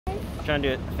trying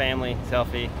to do a family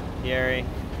selfie. Sierra.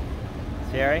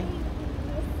 Sierra?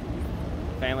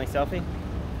 Family selfie?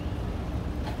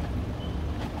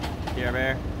 Sierra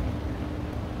Bear?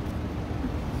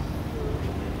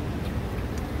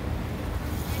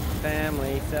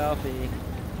 Family selfie.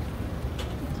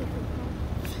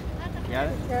 Got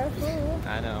it? Careful.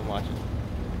 I know, I'm watching.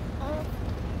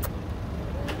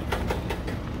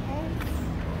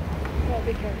 Oh,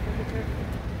 be careful, be careful.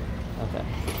 Okay.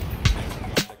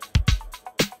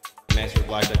 Master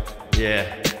Black. Yeah.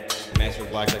 Master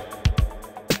Black.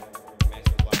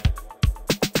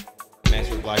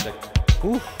 Master Black.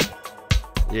 Oof.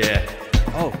 Yeah.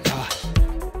 Oh, God.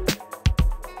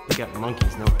 We got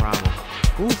monkeys, no problem.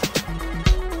 Oof.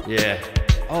 Yeah.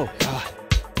 Oh, God.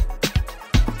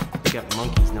 We got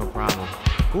monkeys, no problem.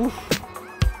 Oof.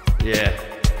 Yeah.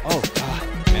 Oh, God.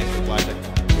 Master Black.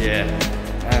 Yeah.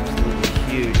 Absolutely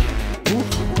huge. Oof.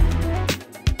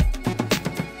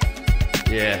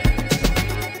 Yeah.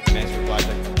 Master Black.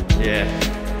 Yeah.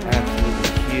 Absolutely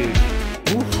huge.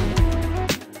 Oof.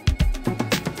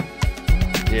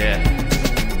 Yeah.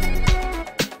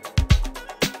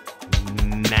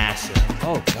 Massive.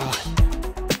 Oh, God.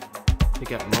 We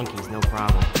got monkeys, no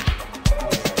problem.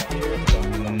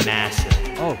 Massive.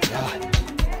 Oh, God.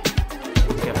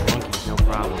 We got monkeys, no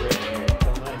problem.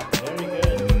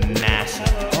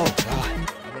 Massive. Oh, God.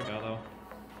 There we go, though.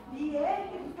 E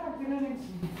ele tá grande.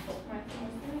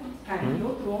 Karine,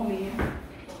 outro homem,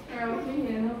 é? É o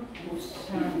menino.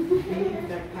 Puxa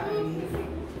vida, Karine.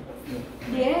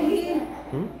 E ele?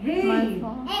 Hey!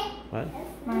 What?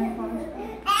 My phone.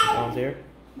 Phone's here?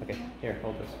 Okay, here,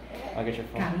 hold this. I'll get your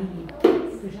phone. Karine,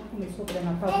 você já começou o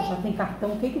pré-natal? Tu já tem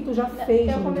cartão? O que tu já fez?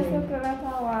 Eu comecei mulher? o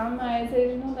pré-natal lá, mas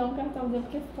eles não dão cartãozinho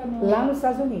porque fica no... Lá nos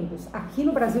Estados Unidos. Aqui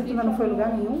no Brasil tu ainda não foi em lugar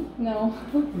nenhum? Não.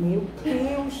 Meu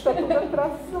Deus, tá tudo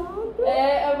atrasado.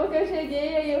 É porque eu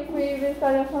cheguei aí eu fui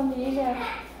visitar a família.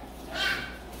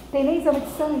 Tem nem exame de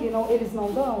sangue? Não, eles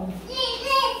não dão?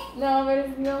 Não,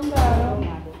 eles não Não daram.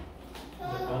 nada.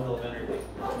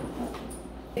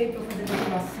 Para fazer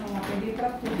graduação, aprender para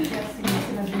tudo, que é assim,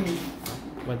 ensina de mim.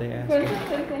 What they ask? Quantos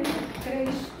vocês têm?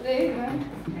 Três, né?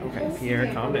 Okay,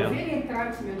 Pierre, calm down. Eu vi ele entrar e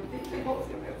disse, meu Deus, pegou o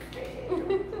meu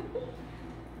filho.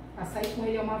 A sair com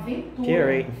ele é uma aventura.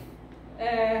 Carrie,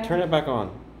 É... turn it back on.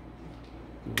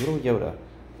 Little Yoda.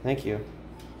 Thank you.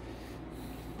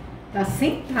 Tá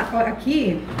sentado. Olha,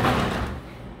 aqui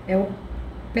é o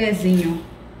pezinho.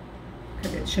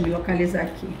 Cadê? Deixa eu me localizar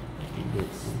aqui.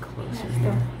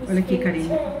 Olha aqui, Karine.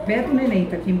 O pé do neném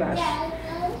tá aqui embaixo.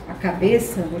 A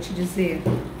cabeça, vou te dizer,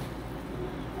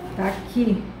 tá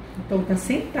aqui. Então tá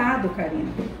sentado,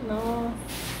 Karine. Nossa.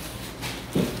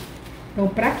 Então,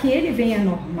 para que ele venha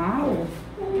normal,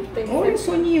 Tem que olha o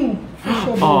ser... soninho.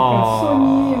 Fechou a boca, Oh.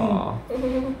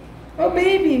 soninho. Oh,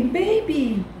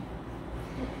 baby.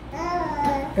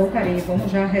 Então, Karine,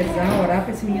 vamos já rezar, orar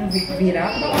para esse menino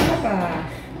virar para lá.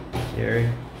 Carrie.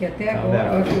 Que até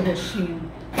agora, olha aqui o rostinho.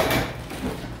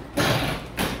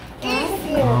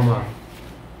 Calma.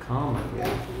 Calma.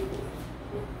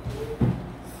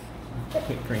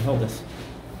 Quick, Karine, hold this.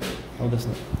 Hold this.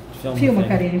 Film the Filma, thing.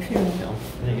 Karine, filma. Film.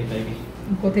 Naked baby.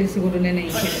 Enquanto ele segura o neném,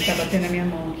 que ele tá batendo na minha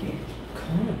mão aqui.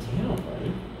 Calm down,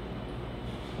 buddy.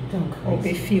 You're going Olha o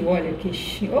crazy. perfil, olha o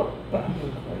queixinho. Opa!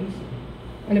 You're going crazy.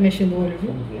 Olha mexendo o olho,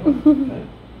 viu? Okay.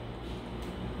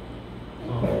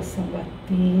 O coração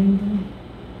batendo.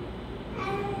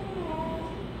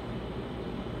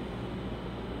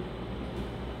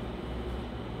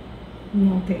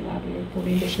 Não tem lábio,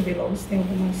 porém, deixa eu ver logo se tem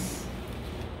algumas.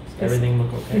 Everything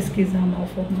look okay? Pesquisar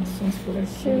malformações por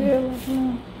aqui.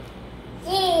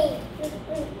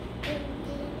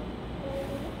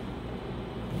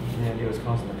 Yeah, it was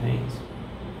causing the pains.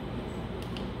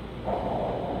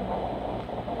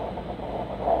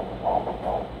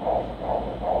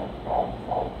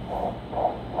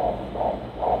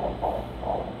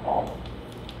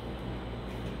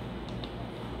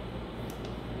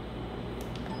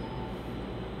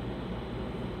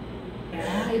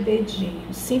 Ai,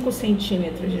 dedinho. 5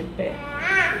 centímetros de pé.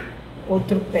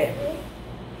 Outro pé.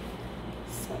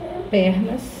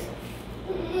 Pernas.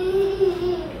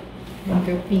 Vamos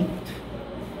ver o pinto.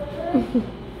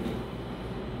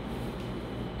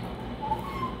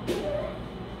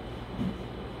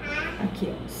 Aqui,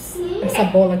 ó. Essa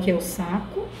bola aqui é o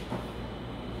saco.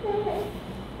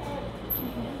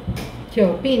 Aqui,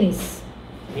 ó, pênis.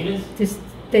 Penis?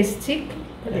 Testículo.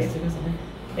 Cadê?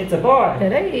 It's a boy!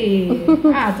 Peraí.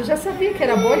 Ah, tu já sabia que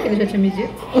era boy, que ele já tinha me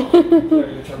dito?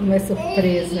 Não é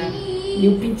surpresa. E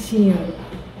o pintinho.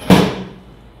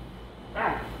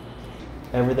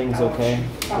 Everything's okay.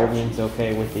 Everything's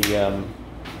okay with the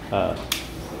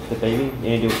The baby?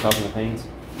 Any idea what's causing the pains?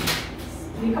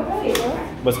 Explica pra ele,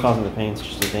 tá? What's causing the pains, do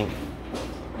you think?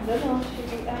 Ainda não,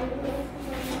 cheguei.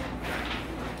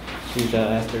 She's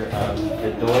asked her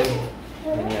the doi.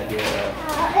 Any idea?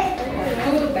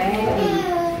 Tudo bem.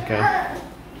 Okay.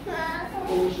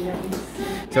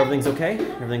 So everything's okay?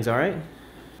 Everything's all right?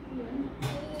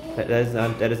 That is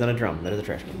not a drum. That is a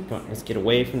trash can. Come on, let's get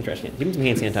away from the trash can. Give him some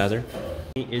hand sanitizer.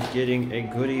 He is getting a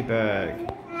goodie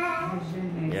bag.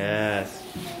 Yes.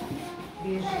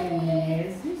 Pode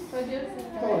ser.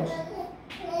 Pode.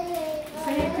 Isso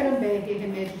aí é cranberry,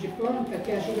 remédio de planta,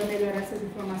 que ajuda a melhorar essas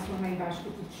inflamações lá embaixo que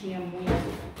tu tinha muito.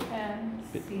 É.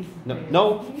 Sim.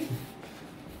 No.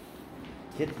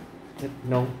 Get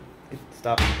no.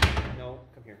 Stop. No.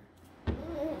 Come here.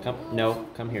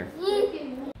 Come here.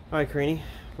 All right, Karine,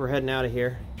 we're heading out of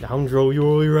here. Downdraw, you're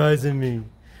only rising me.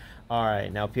 All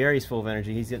right, now Pierre's full of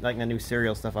energy. He's getting like the new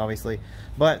cereal stuff, obviously.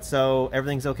 But so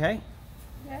everything's okay?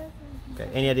 Yes. Okay.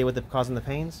 Any idea what causing the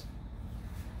pains?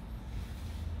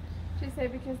 She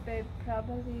said because they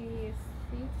probably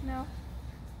sick now.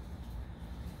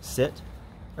 Sit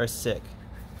or sick?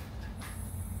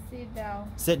 Sit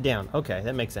down. Sit down. Okay,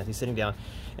 that makes sense. He's sitting down.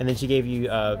 And then she gave you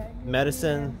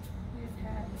medicine.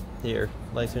 Here,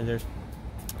 licensors.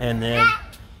 And then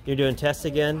you're doing tests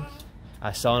again.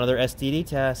 I saw another STD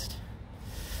test.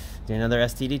 Did another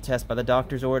STD test by the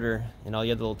doctor's order. And all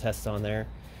your other little tests on there.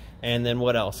 And then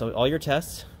what else? So all your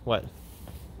tests. What?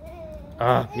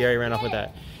 Ah, Pierre ran off with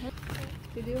that.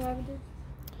 Did you have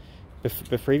this?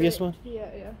 The previous one?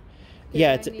 Yeah.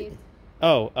 Yeah, it's...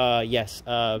 yes.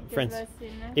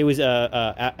 It was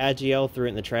Agiel threw it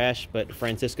in the trash, but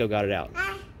Francisco got it out.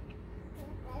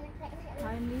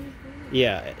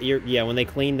 Yeah, when they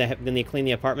cleaned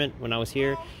the apartment when I was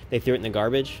here, they threw it in the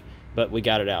garbage, but we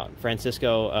got it out.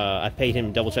 Francisco, I paid him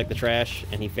to double check the trash,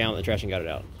 and he found the trash and got it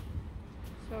out.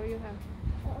 So you have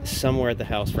somewhere at the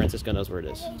house. Francisco knows where it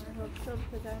is. I hope so,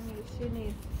 because she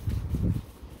needs.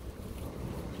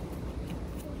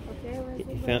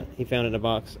 Okay, He found it in a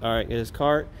box. All right, get his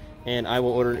cart, and I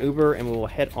will order an Uber, and we will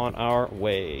head on our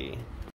way.